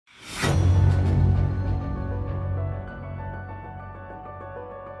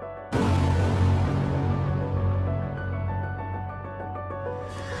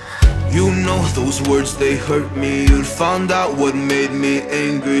know those words, they hurt me. You'd found out what made me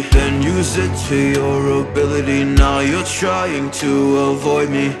angry, then use it to your ability. Now you're trying to avoid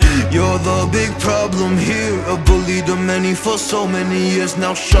me. You're the big problem here, a bully to many for so many years.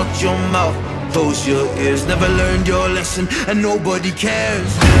 Now shut your mouth, close your ears. Never learned your lesson and nobody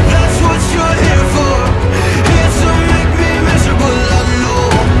cares. That's what you're here for, here to make me miserable. I know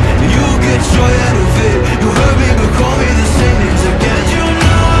you get joy out of it. You hurt me but call me the same names again. You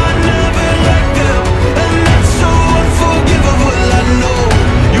know I never liked them, and that's so unforgivable. I know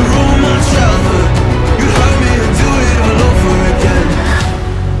you ruined my childhood. You hurt me and do it all over again.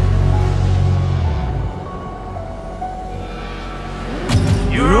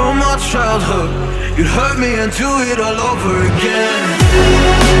 You ruined my childhood. You'd hurt me and do it all over again.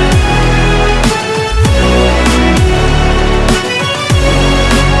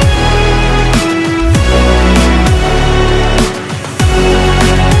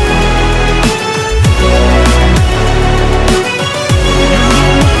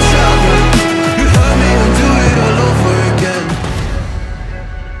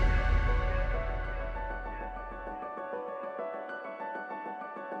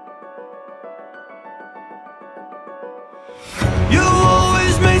 You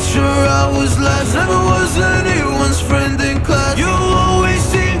always made sure I was last, never was anyone's friend in class. You always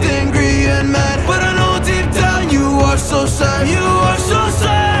seemed angry and mad, but I know deep down you are so sad. You are so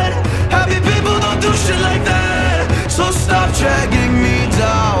sad. Happy people don't do shit like that. So stop dragging me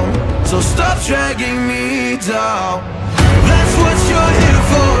down, so stop dragging me down. That's what you're here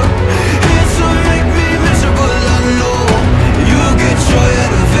for, here to make me miserable. I know you get joy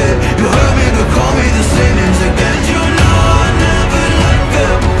out of it. You hurt me but call me the same names again. You know I never liked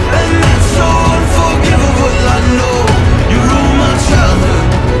them, and that's so unforgivable. I know you ruined my childhood.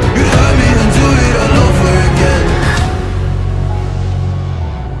 You hurt me and do it all over again.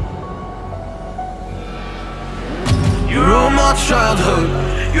 You ruined my childhood.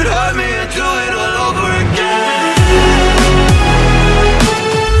 You'd hurt me and do it all over again.